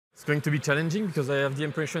It's going to be challenging because I have the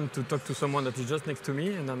impression to talk to someone that is just next to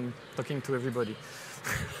me and I'm talking to everybody.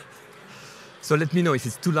 So let me know if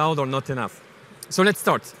it's too loud or not enough. So let's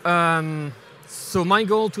start. So my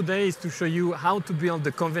goal today is to show you how to build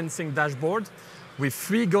a convincing dashboard with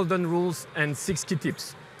 3 golden rules and 6 key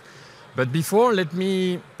tips. But before, let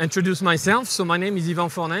me introduce myself. So my name is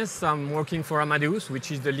Yvan Fornes. I'm working for Amadeus,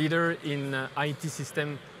 which is the leader in IT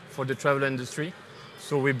system for the travel industry.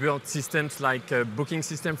 So we build systems like a booking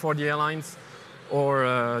system for the airlines or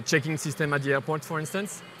a checking system at the airport, for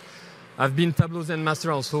instance. I've been Tableau Zen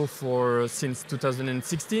Master also since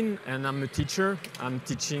 2016, and I'm a teacher. I'm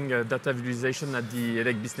teaching data visualization at the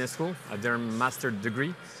EDEC Business School at their master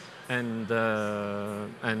degree and MBA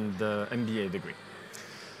degree.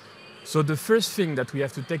 So the first thing that we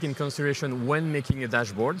have to take in consideration when making a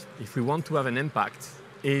dashboard, if we want to have an impact,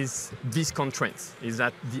 is these constraints, is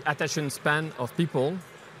that the attention span of people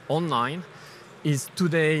online is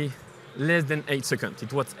today less than 8 seconds.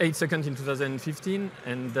 It was 8 seconds in 2015,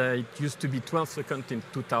 and it used to be 12 seconds in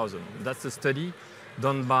 2000. That's a study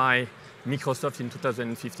done by Microsoft in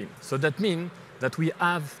 2015. So that means that we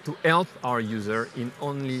have to help our user in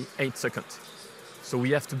only 8 seconds. So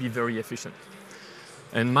we have to be very efficient.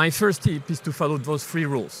 And my first tip is to follow those 3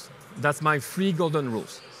 rules. That's my 3 golden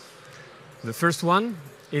rules. The first one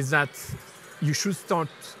is that you should start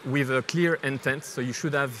with a clear intent. So you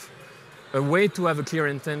should have a way to have a clear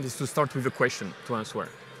intent is to start with a question to answer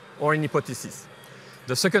or an hypothesis.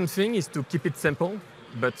 The second thing is to keep it simple,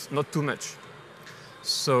 but not too much.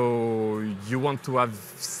 So you want to have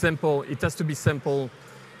simple, it has to be simple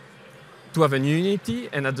to have a unity,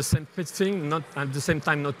 and at the same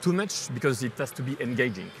time not too much, because it has to be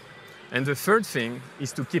engaging. And the third thing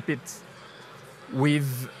is to keep it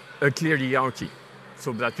with a clear hierarchy,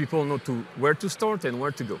 so that people know where to start and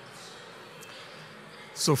where to go.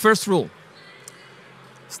 So first rule,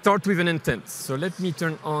 start with an intent. So let me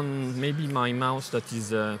turn on maybe my mouse that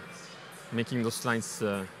is making those slides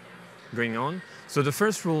going on. So the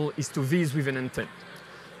first rule is to viz with an intent.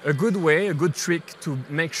 A good way, a good trick to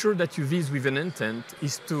make sure that you viz with an intent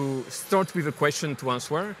is to start with a question to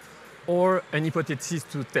answer or an hypothesis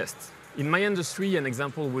to test. In my industry, an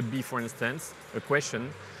example would be, for instance, a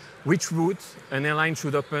question: which route an airline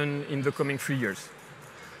should open in the coming 3 years?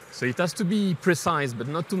 So it has to be precise, but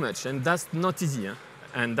not too much, and that's not easy.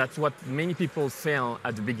 And that's what many people fail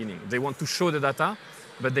at the beginning. They want to show the data,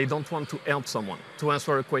 but they don't want to help someone to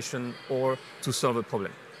answer a question or to solve a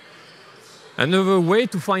problem. Another way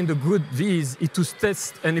to find a good viz is to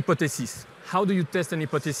test an hypothesis. How do you test an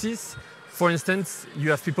hypothesis? For instance, you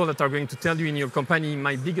have people that are going to tell you in your company,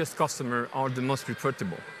 my biggest customer are the most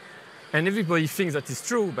profitable. And everybody thinks that is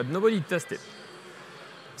true, but nobody tests it.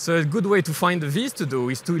 So a good way to find the viz to do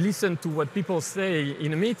is to listen to what people say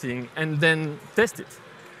in a meeting and then test it.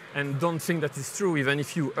 And don't think that it's true, even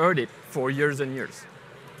if you heard it for years and years.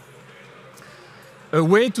 A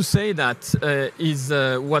way to say that is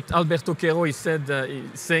what Alberto Quero is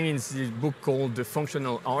saying in his book called The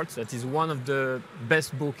Functional Arts. That is one of the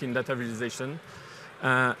best books in data visualization.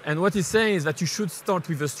 And what he's saying is that you should start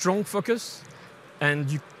with a strong focus, and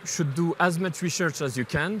you should do as much research as you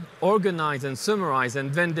can, organize and summarize,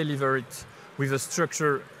 and then deliver it with a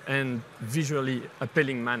structured and visually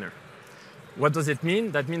appealing manner. What does it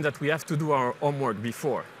mean? That means that we have to do our homework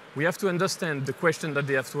before. We have to understand the question that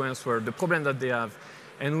they have to answer, the problem that they have,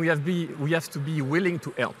 and we have to be willing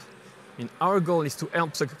to help. And our goal is to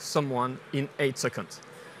help someone in 8 seconds.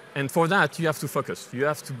 And for that, you have to focus. You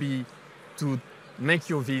have to make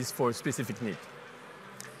your viz for a specific need.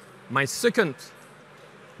 My second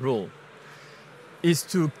rule is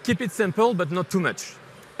to keep it simple, but not too much.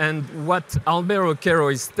 And what Alberto Quero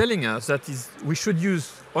is telling us that is we should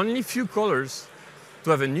use only few colors to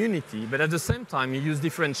have an unity, but at the same time you use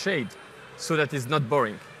different shades so that it's not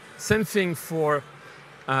boring. Same thing for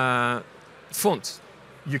fonts.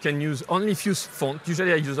 You can use only few fonts.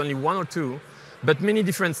 Usually I use only 1 or 2, but many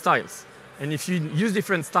different styles. And if you use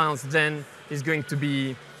different styles, then it's going to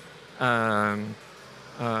be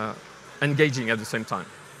engaging at the same time.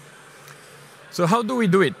 So how do we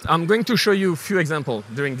do it? I'm going to show you a few examples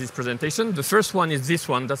during this presentation. The first one is this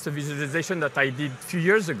one. That's a visualization that I did a few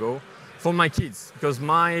years ago for my kids, because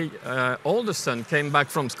my oldest son came back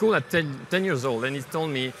from school at 10 years old, and he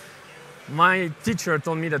told me, my teacher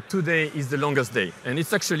told me that today is the longest day, and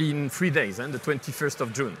it's actually in 3 days, the 21st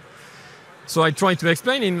of June. So I tried to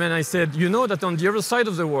explain him, and I said, you know that on the other side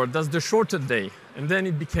of the world, that's the shorter day. And then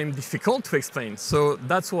it became difficult to explain. So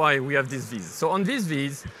that's why we have this viz. So on this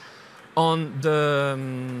viz, on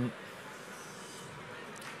the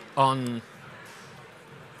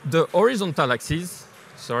horizontal axis,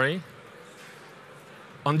 sorry,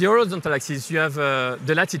 On the horizontal axis, you have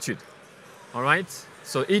the latitude, all right?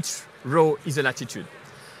 So each row is a latitude.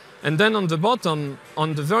 And then on the bottom,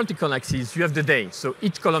 on the vertical axis, you have the day. So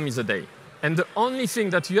each column is a day. And the only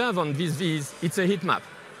thing that you have on these V's, it's a heat map.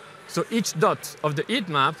 So each dot of the heat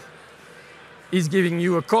map is giving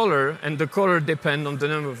you a color, and the color depends on the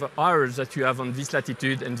number of hours that you have on this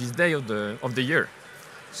latitude and this day of the year.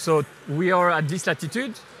 So we are at this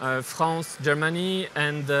latitude, France, Germany,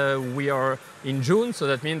 and we are in June, so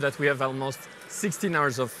that means that we have almost 16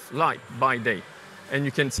 hours of light by day. And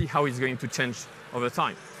you can see how it's going to change over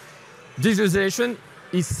time. This visualization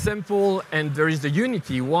is simple, and there is the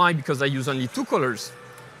unity. Why? Because I use only 2 colors.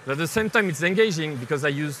 But at the same time, it's engaging because I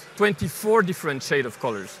use 24 different shades of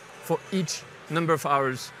colors for each number of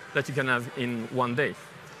hours that you can have in one day.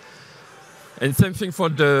 And same thing for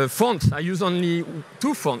the fonts. I use only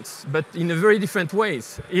 2 fonts, but in a very different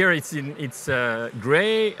ways. Here it's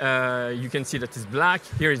gray. You can see that it's black.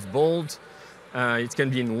 Here it's bold. It can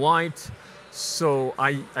be in white. So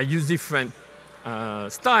I use different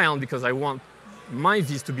style because I want my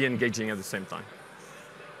V's to be engaging at the same time.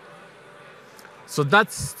 So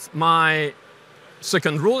that's my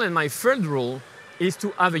second rule. And my third rule is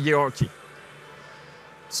to have a hierarchy.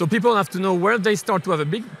 So people have to know where they start to have a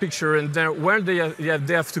big picture and where they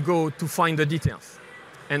have to go to find the details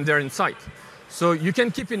and their insight. So you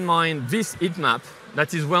can keep in mind this heat map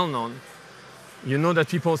that is well known. You know that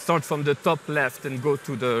people start from the top left and go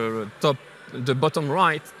to the bottom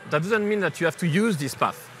right. That doesn't mean that you have to use this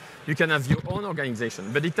path. You can have your own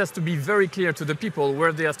organization, but it has to be very clear to the people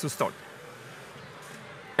where they have to start.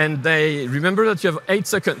 And they remember that you have 8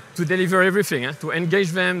 seconds to deliver everything, to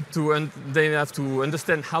engage them, they have to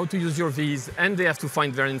understand how to use your V's, and they have to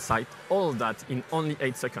find their insight, all of that in only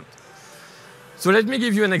 8 seconds. So let me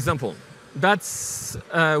give you an example. That's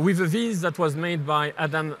with a V's that was made by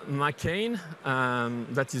Adam McCain.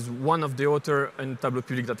 That is one of the authors in Tableau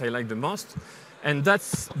Public that I like the most. And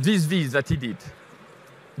that's this V's that he did.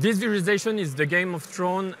 This visualization is the Game of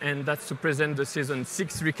Thrones, and that's to present the season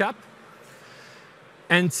 6 recap.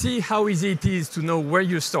 And see how easy it is to know where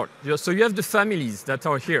you start. So you have the families that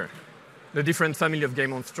are here, the different family of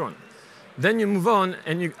Game of Thrones. Then you move on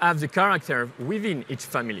and you have the character within each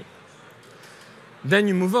family. Then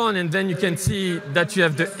you move on and then you can see that you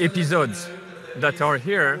have the episodes that are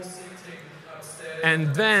here.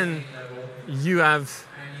 And then you have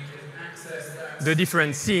the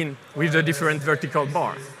different scene with the different vertical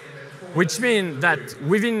bar, which means that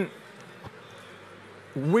within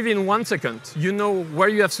 1 second, you know where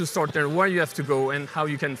you have to start and where you have to go and how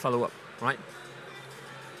you can follow up, right?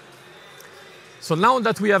 So now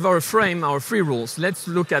that we have our frame, our 3 rules, let's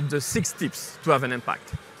look at the 6 tips to have an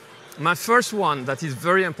impact. My first one that is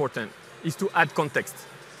very important is to add context.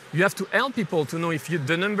 You have to help people to know if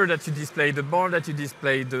the number that you display, the bar that you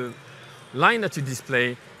display, the line that you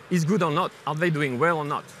display is good or not. Are they doing well or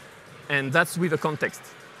not? And that's with the context.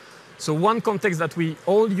 So one context that we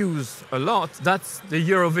all use a lot, that's the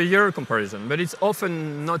year-over-year comparison, but it's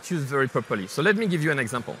often not used very properly. So let me give you an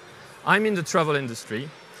example. I'm in the travel industry,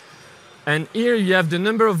 and here you have the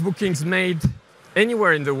number of bookings made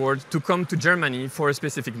anywhere in the world to come to Germany for a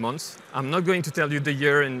specific month. I'm not going to tell you the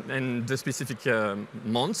year and the specific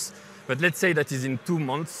months, but let's say that is in 2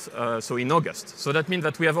 months, so in August. So that means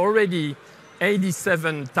that we have already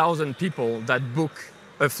 87,000 people that book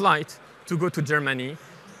a flight to go to Germany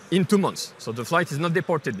in 2 months. So the flight is not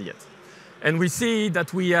deported yet. And we see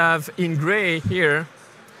that we have in gray here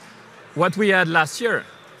what we had last year,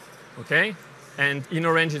 okay? And in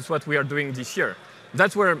orange is what we are doing this year.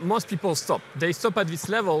 That's where most people stop. They stop at this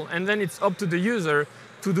level, and then it's up to the user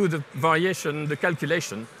to do the variation, the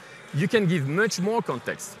calculation. You can give much more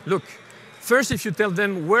context. Look, first, if you tell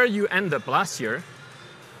them where you end up last year,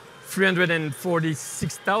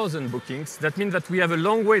 346,000 bookings, that means that we have a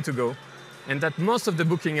long way to go, and that most of the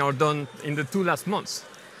bookings are done in the 2 last months.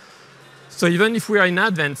 So even if we are in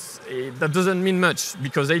advance, that doesn't mean much,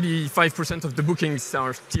 because 85% of the bookings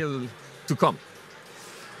are still to come.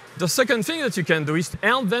 The second thing that you can do is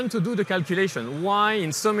help them to do the calculation. Why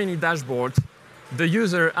in so many dashboards, the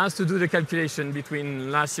user has to do the calculation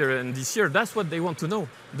between last year and this year? That's what they want to know.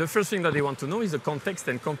 The first thing that they want to know is the context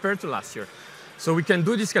and compare to last year. So we can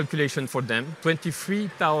do this calculation for them,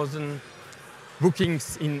 23,000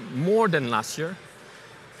 bookings in more than last year.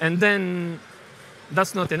 And then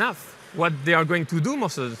that's not enough. What they are going to do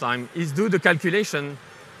most of the time is do the calculation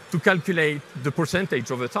to calculate the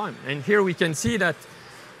percentage over time. And here we can see that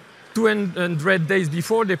 200 days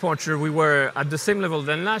before departure, we were at the same level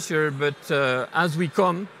than last year, but as we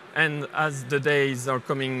come and as the days are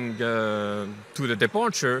coming to the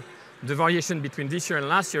departure, the variation between this year and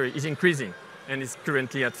last year is increasing. and is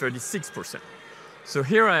currently at 36%. So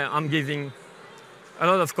here I'm giving a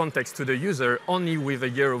lot of context to the user only with a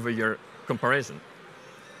year-over-year comparison.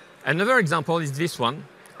 Another example is this one.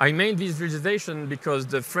 I made this visualization because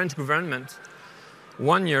the French government,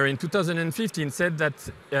 one year in 2015, said that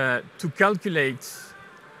to calculate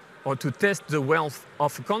or to test the wealth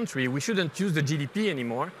of a country, we shouldn't use the GDP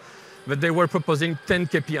anymore, but they were proposing 10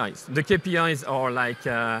 KPIs. The KPIs are like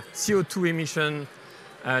CO2 emission,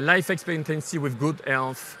 life expectancy with good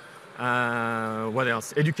health, what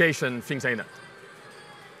else? Education, things like that.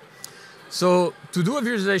 So to do a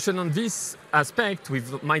visualization on this aspect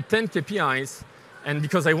with my 10 KPIs, and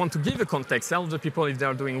because I want to give a context, tell the people if they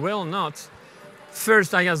are doing well or not,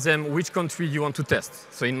 first I ask them which country you want to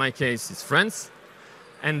test. So in my case, it's France.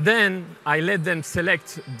 And then I let them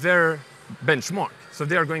select their benchmark. So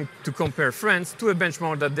they are going to compare France to a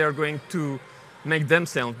benchmark that they are going to make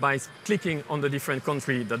themselves by clicking on the different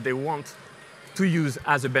country that they want to use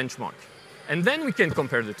as a benchmark. And then we can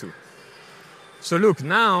compare the two. So look,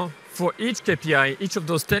 now for each KPI, each of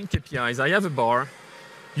those 10 KPIs, I have a bar.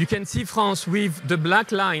 You can see France with the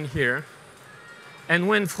black line here. And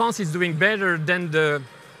when France is doing better than the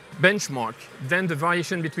benchmark, then the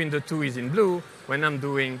variation between the two is in blue. When I'm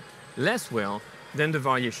doing less well, then the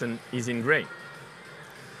variation is in gray.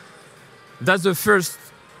 That's the first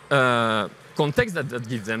context that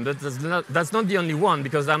gives them, but that's not the only one,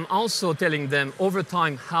 because I'm also telling them over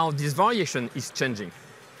time how this variation is changing.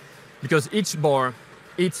 Because each bar,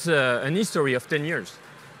 it's an history of 10 years.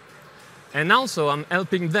 And also, I'm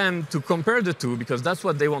helping them to compare the two, because that's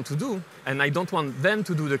what they want to do, and I don't want them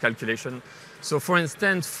to do the calculation. So for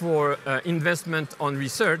instance, for investment on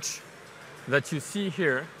research that you see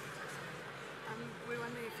here. We're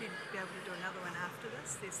wondering if you'd be able to do another one after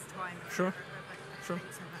this time. Sure, sure.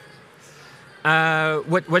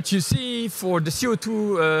 What you see for the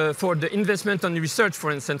CO2, for the investment on research, for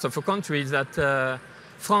instance, of a country, is that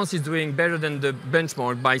France is doing better than the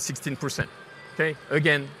benchmark by 16%. Okay,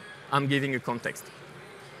 again, I'm giving a context.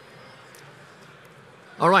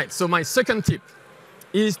 All right, so my second tip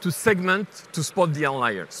is to segment to spot the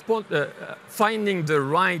outlier. Finding the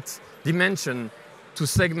right dimension to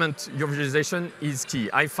segment your visualization is key.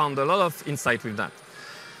 I found a lot of insight with that.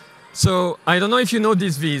 So I don't know if you know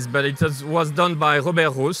this viz, but it was done by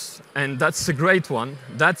Robert Rousse, and that's a great one.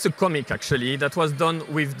 That's a comic, actually, that was done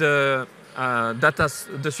with the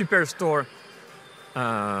Superstore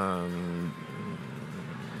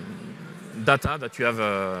data that you have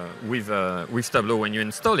with Tableau when you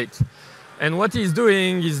install it. And what he's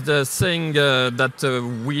doing is saying that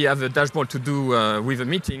we have a dashboard to do with a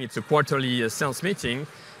meeting. It's a quarterly sales meeting.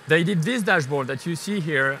 They did this dashboard that you see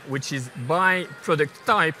here, which is by product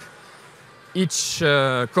type. Each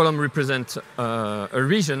column represents a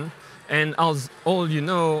region. And as all you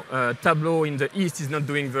know, Tableau in the East is not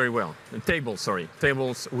doing very well. Tables,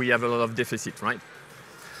 we have a lot of deficit, right?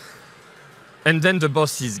 And then the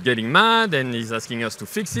boss is getting mad and he's asking us to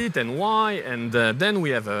fix it and why. And then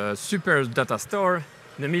we have a super data store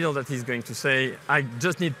in the middle that he's going to say, I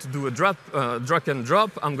just need to do a drag and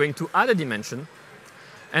drop. I'm going to add a dimension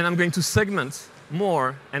and I'm going to segment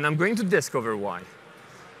more and I'm going to discover why,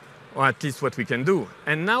 or at least what we can do.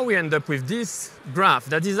 And now we end up with this graph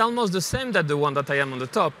that is almost the same as the one that I am on the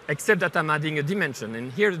top, except that I'm adding a dimension.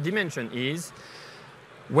 And here the dimension is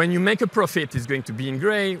when you make a profit, it's going to be in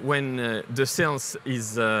gray. When the sales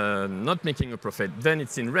is not making a profit, then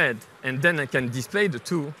it's in red. And then I can display the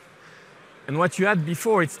two. And what you had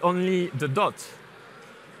before, it's only the dot.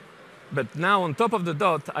 But now on top of the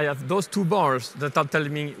dot, I have those two bars that are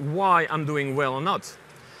telling me why I'm doing well or not.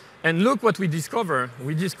 And look what we discovered.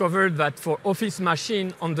 We discovered that for office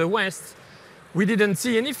machine on the west, we didn't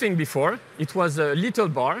see anything before. It was a little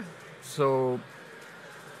bar, so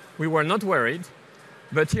we were not worried.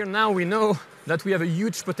 But here now we know that we have a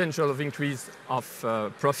huge potential of increase of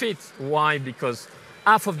profit. Why? Because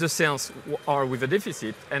half of the sales are with a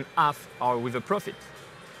deficit and half are with a profit.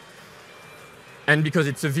 And because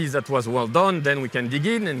it's a viz that was well done, then we can dig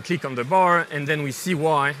in and click on the bar, and then we see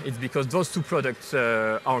why. It's because those two products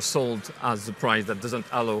are sold at a price that doesn't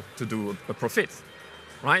allow to do a profit,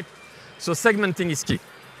 right? So segmenting is key.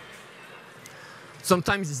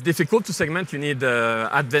 Sometimes it's difficult to segment. You need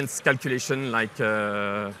advanced calculation like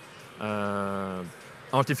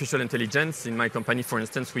artificial intelligence. In my company, for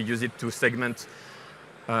instance, we use it to segment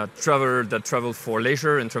travel that travel for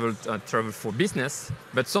leisure and travel for business.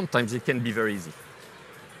 But sometimes it can be very easy.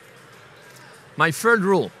 My third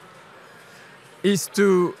rule is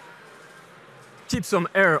to keep some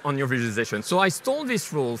air on your visualization. So I stole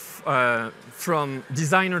this rule from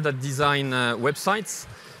designers that design websites.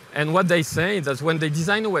 And what they say is that when they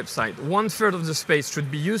design a website, 1/3 of the space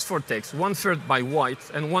should be used for text, 1/3 by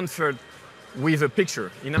white, and 1/3 with a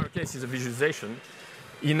picture. In our case, it's a visualization.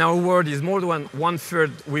 In our world, is more than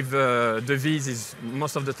 1/3 with the V's is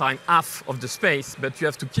most of the time half of the space, but you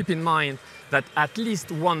have to keep in mind that at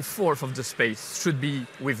least 1/4 of the space should be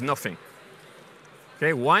with nothing.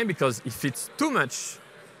 Okay, why? Because if it's too much,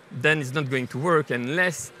 then it's not going to work, and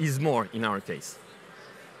less is more in our case.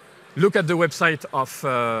 Look at the website of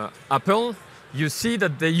Apple. You see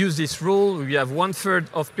that they use this rule. We have 1/3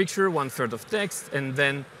 of picture, 1/3 of text, and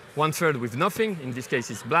then 1/3 with nothing. In this case,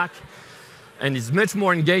 it's black. And it's much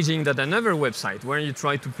more engaging than another website where you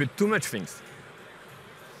try to put too much things.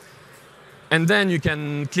 And then you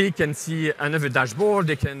can click and see another dashboard.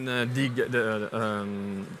 They can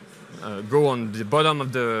go on the bottom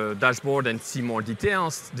of the dashboard and see more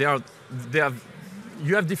details.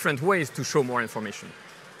 You have different ways to show more information.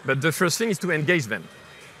 But the first thing is to engage them.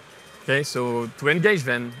 Okay, so to engage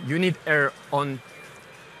them, you need air on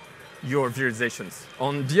your visualizations,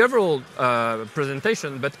 on the overall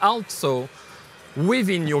presentation, but also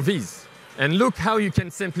within your V's. And look how you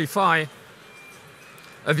can simplify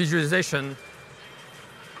a visualization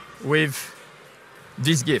with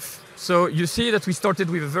this GIF. So you see that we started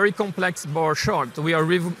with a very complex bar chart. We are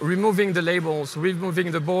removing the labels,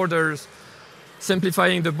 removing the borders,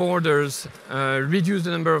 simplifying the borders, reduce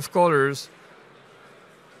the number of colors.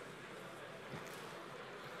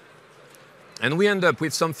 And we end up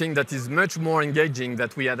with something that is much more engaging than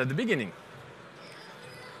we had at the beginning.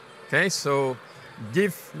 Okay, so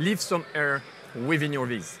leave some air within your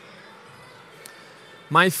V's.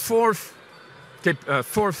 My fourth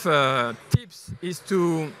tips is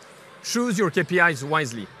to choose your KPIs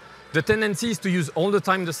wisely. The tendency is to use all the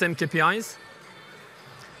time the same KPIs.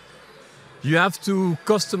 You have to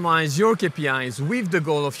customize your KPIs with the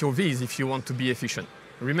goal of your V's if you want to be efficient.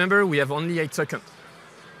 Remember, we have only 8 seconds.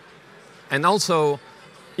 And also,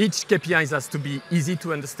 each KPI has to be easy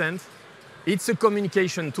to understand. It's a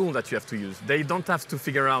communication tool that you have to use. They don't have to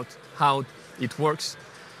figure out how it works.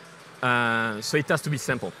 So it has to be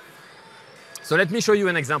simple. So let me show you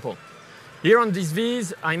an example. Here on these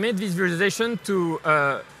V's, I made this visualization to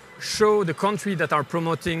show the country that are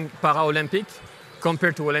promoting Paralympic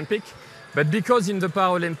compared to Olympic. But because in the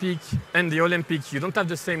Paralympic and the Olympic, you don't have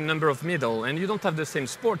the same number of medals and you don't have the same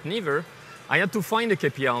sport neither, I had to find a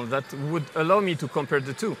KPI that would allow me to compare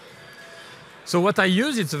the two. So what I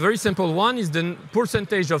use, it's a very simple one, is the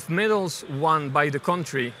percentage of medals won by the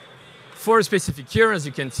country for a specific year, as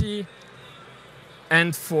you can see,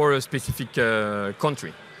 and for a specific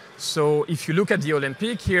country. So if you look at the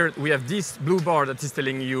Olympic, here we have this blue bar that is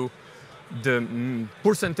telling you the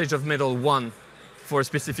percentage of medal won for a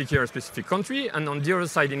specific year, a specific country, and on the other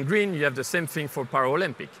side in green, you have the same thing for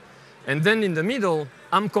Paralympic. And then in the middle,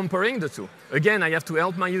 I'm comparing the two. Again, I have to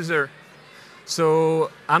help my user. So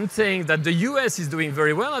I'm saying that the US is doing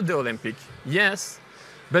very well at the Olympic, yes,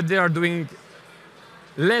 but they are doing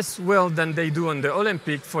less well than they do on the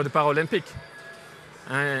Olympic for the Paralympic,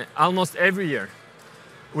 almost every year,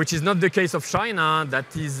 which is not the case of China,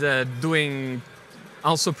 that is doing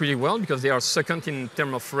also pretty well because they are second in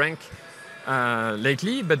terms of rank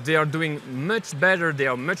lately, but they are doing much better, they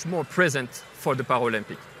are much more present for the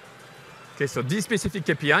Paralympic. Okay, so these specific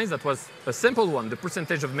KPIs, that was a simple one, the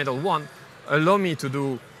percentage of medal won, allow me to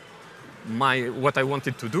do what I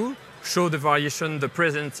wanted to do, show the variation, the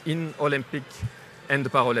presence in Olympic and the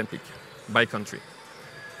Paralympic by country.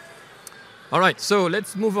 All right, so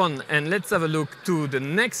let's move on and let's have a look to the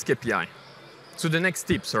next KPI, to the next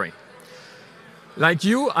tip, sorry. Like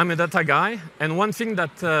you, I'm a data guy, and one thing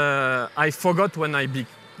that I forgot when I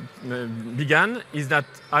began is that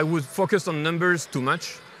I would focus on numbers too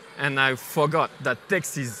much, and I forgot that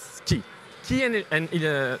text is key.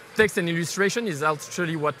 Text and illustration is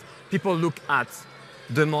actually what people look at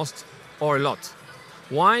the most or a lot.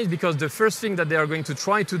 Why? Because the first thing that they are going to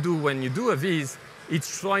try to do when you do a Viz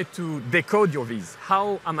is try to decode your Viz.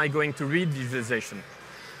 How am I going to read visualization?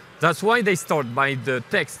 That's why they start by the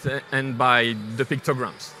text and by the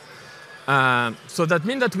pictograms. So that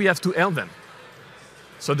means that we have to help them.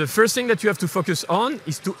 So the first thing that you have to focus on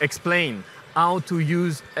is to explain how to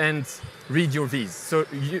use and read your Viz. So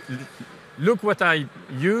look what I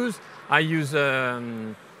use. I use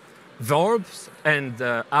verbs and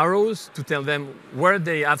arrows to tell them where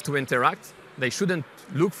they have to interact. They shouldn't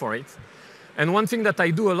look for it. And one thing that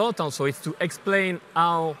I do a lot also is to explain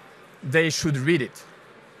how they should read it.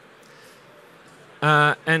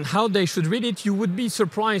 And how they should read it, you would be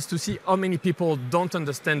surprised to see how many people don't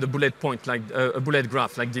understand a bullet point, like a bullet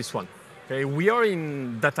graph like this one. Okay? We are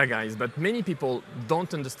in data guys, but many people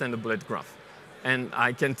don't understand a bullet graph. And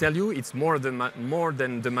I can tell you it's more than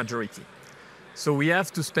the majority. So we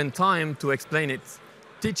have to spend time to explain it,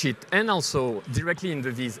 teach it, and also directly in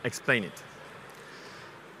the viz explain it.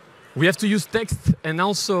 We have to use text and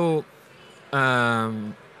also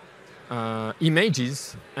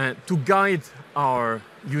images to guide our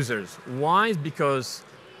users. Why? Because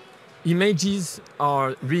images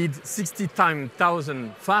are read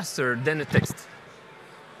 60,000 faster than a text.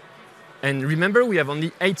 And remember, we have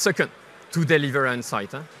only 8 seconds to deliver an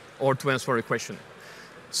insight or to answer a question.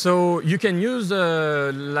 So you can use,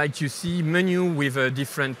 like you see, menu with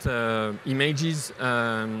different images,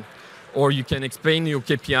 or you can explain your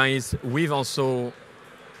KPIs with also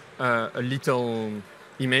a little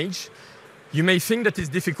image. You may think that it's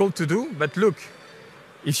difficult to do, but look,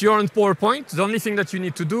 if you're on PowerPoint, the only thing that you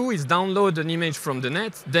need to do is download an image from the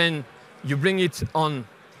net, then you bring it on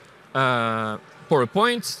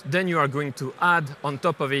PowerPoint, then you are going to add on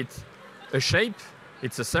top of it a shape.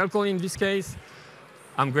 It's a circle in this case.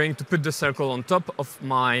 I'm going to put the circle on top of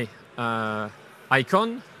my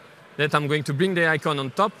icon. Then I'm going to bring the icon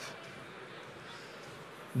on top.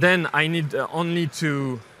 Then I need only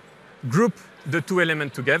to group the two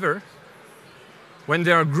elements together. When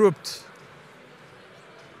they are grouped,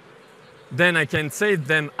 then I can save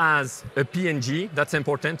them as a PNG. That's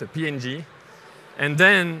important, a PNG. And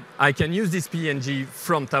then I can use this PNG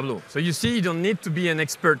from Tableau. So you see, you don't need to be an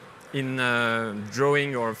expert in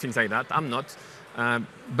drawing or things like that. I'm not.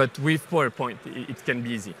 But with PowerPoint, it can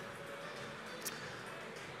be easy.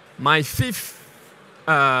 My fifth,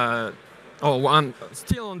 I'm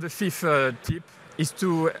still on the fifth tip, is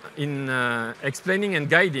to, in explaining and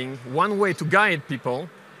guiding, one way to guide people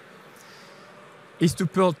is to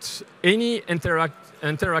put any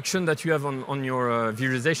interaction that you have on your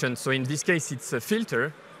visualization. So in this case, it's a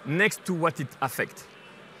filter next to what it affects.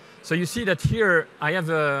 So you see that here I have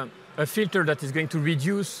a filter that is going to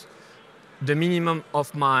reduce the minimum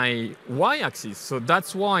of my y-axis. So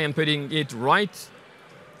that's why I'm putting it right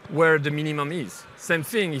where the minimum is. Same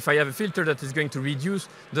thing, if I have a filter that is going to reduce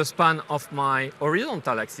the span of my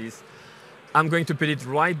horizontal axis, I'm going to put it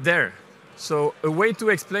right there. So a way to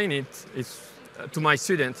explain it is, to my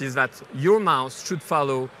students, is that your mouse should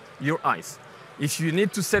follow your eyes. If you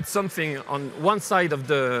need to set something on one side of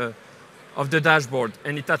the dashboard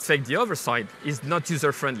and it affects the other side, it's not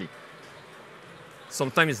user-friendly.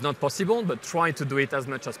 Sometimes it's not possible, but try to do it as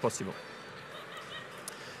much as possible.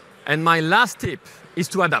 And my last tip is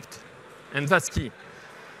to adapt, and that's key.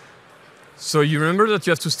 So you remember that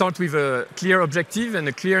you have to start with a clear objective and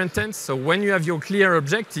a clear intent. So when you have your clear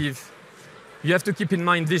objective, you have to keep in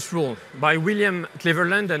mind this rule by William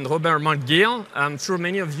Cleveland and Robert McGill. I'm sure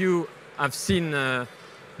many of you have seen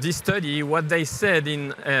this study. What they said in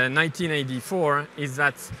 1984 is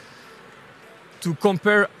that to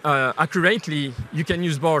compare accurately, you can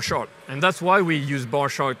use bar chart. And that's why we use bar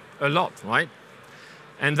chart a lot, right?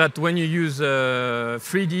 And that when you use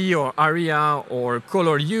 3D or area or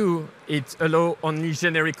color hue, it allows only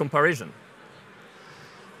generic comparison.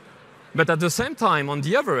 But at the same time, on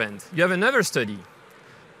the other end, you have another study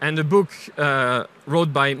and a book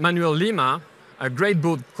wrote by Manuel Lima, a great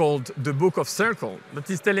book called The Book of Circle, that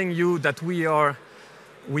is telling you that we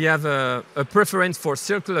have a preference for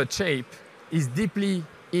circular shape is deeply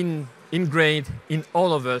ingrained in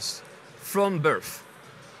all of us from birth.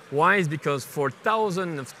 Why? Is because for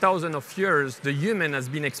thousands of years, the human has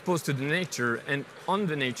been exposed to the nature, and on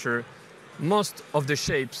the nature, most of the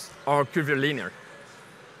shapes are curvilinear.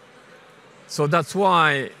 So that's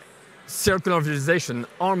why circular visualization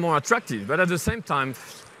are more attractive, but at the same time,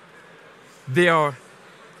 they are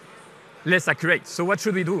less accurate. So what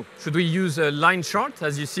should we do? Should we use a line chart,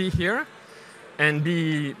 as you see here, and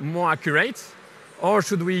be more accurate? Or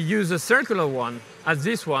should we use a circular one, as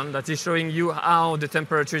this one, that is showing you how the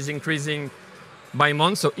temperature is increasing by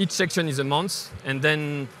month? So each section is a month, and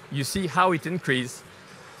then you see how it increases.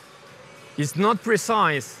 It's not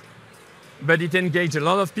precise, but it engaged a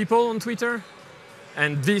lot of people on Twitter,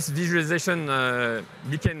 and this visualization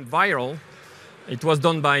became viral. It was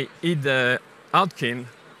done by Ed Outkin.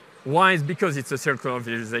 Why? It's because it's a circular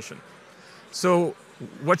visualization. So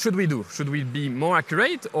what should we do? Should we be more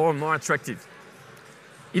accurate or more attractive?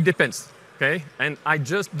 It depends, okay? And I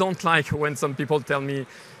just don't like when some people tell me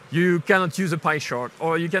you cannot use a pie chart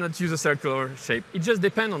or you cannot use a circular shape. It just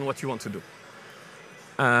depends on what you want to do.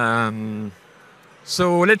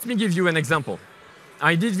 So let me give you an example.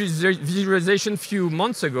 I did visualization a few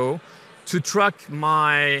months ago to track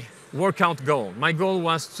my workout goal. My goal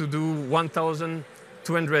was to do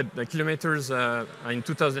 1,200 kilometers in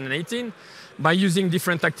 2018 by using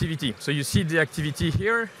different activity. So you see the activity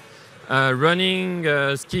here. running,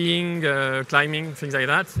 skiing, climbing, things like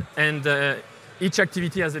that. And each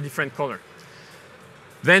activity has a different color.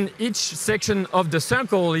 Then each section of the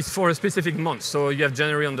circle is for a specific month. So you have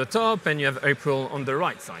January on the top and you have April on the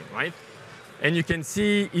right side, right? And you can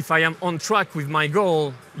see if I am on track with my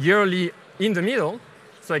goal yearly in the middle.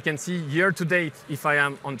 So I can see year to date if I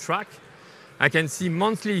am on track. I can see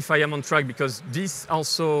monthly if I am on track because this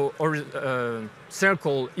also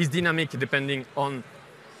circle is dynamic depending on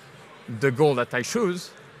the goal that I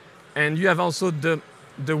choose. And you have also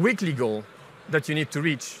the weekly goal that you need to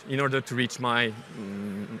reach in order to reach my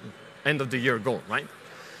end of the year goal, right?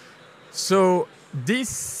 So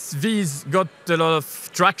this viz got a lot of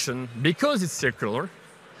traction because it's circular.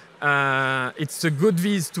 It's a good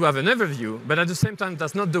viz to have an overview, but at the same time,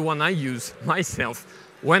 that's not the one I use myself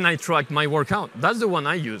when I track my workout. That's the one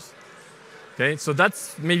I use. Okay, so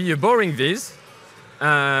that's maybe a boring viz,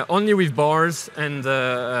 only with bars and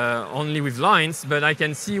only with lines, but I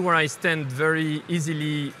can see where I stand very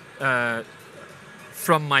easily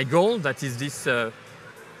from my goal, that is this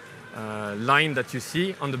line that you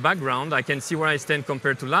see on the background. I can see where I stand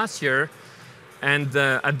compared to last year. And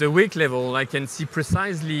at the week level, I can see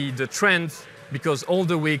precisely the trend because all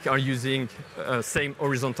the week are using same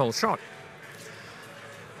horizontal chart.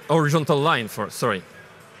 Horizontal line, sorry.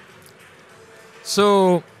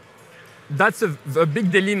 So that's a big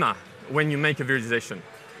dilemma when you make a visualization.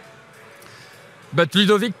 But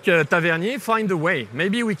Ludovic Tavernier find a way.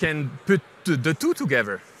 Maybe we can put the two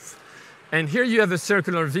together. And here you have a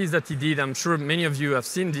circular viz that he did. I'm sure many of you have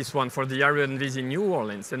seen this one for the Iron Viz in New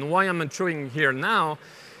Orleans. And why I'm showing here now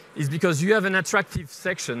is because you have an attractive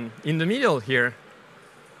section in the middle here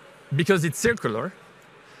because it's circular.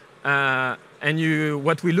 And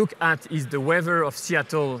what we look at is the weather of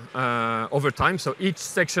Seattle over time. So each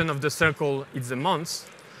section of the circle is a month.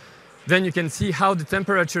 Then you can see how the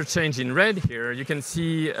temperature change in red here. You can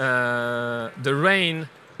see the rain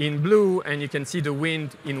in blue, and you can see the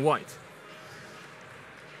wind in white.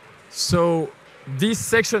 So this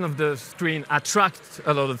section of the screen attracts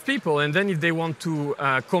a lot of people, and then if they want to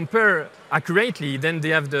compare accurately, then they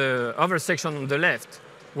have the other section on the left,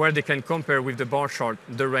 where they can compare with the bar chart,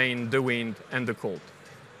 the rain, the wind, and the cold,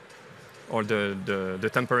 or the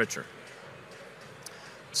temperature.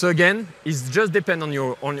 So again, it just depends on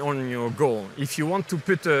your goal. If you want to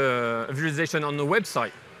put a visualization on a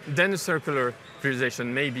website, then a circular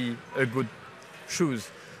visualization may be a good choice.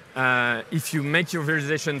 If you make your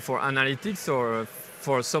visualization for analytics or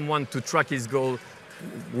for someone to track his goal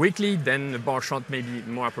weekly, then a bar chart may be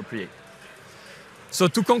more appropriate. So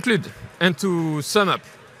to conclude and to sum up,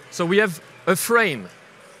 so we have a frame,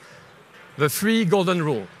 the 3 golden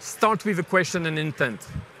rule. Start with a question and intent,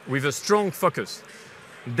 with a strong focus.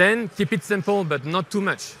 Then keep it simple, but not too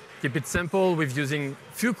much. Keep it simple with using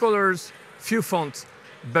few colors, few fonts,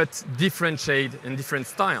 but different shade and different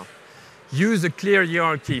style. Use a clear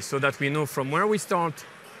hierarchy so that we know from where we start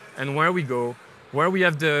and where we go, where we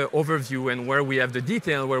have the overview and where we have the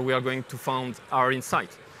detail, where we are going to find our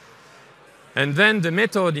insight. And then the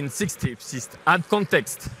method in 6 tips is add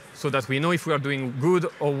context so that we know if we are doing good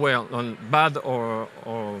or well, on bad or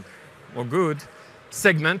good.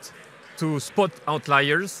 Segment to spot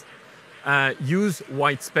outliers. Use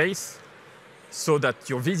white space so that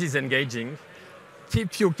your viz is engaging.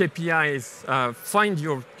 Keep your KPIs, find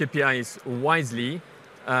your KPIs wisely,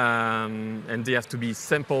 and they have to be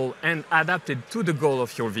simple and adapted to the goal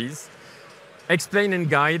of your viz. Explain and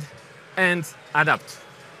guide, and adapt.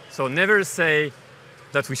 So never say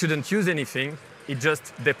that we shouldn't use anything, it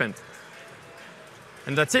just depends.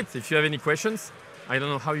 And that's it. If you have any questions, I don't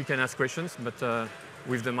know how you can ask questions, but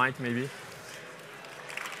with the mic maybe.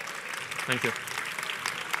 Thank you.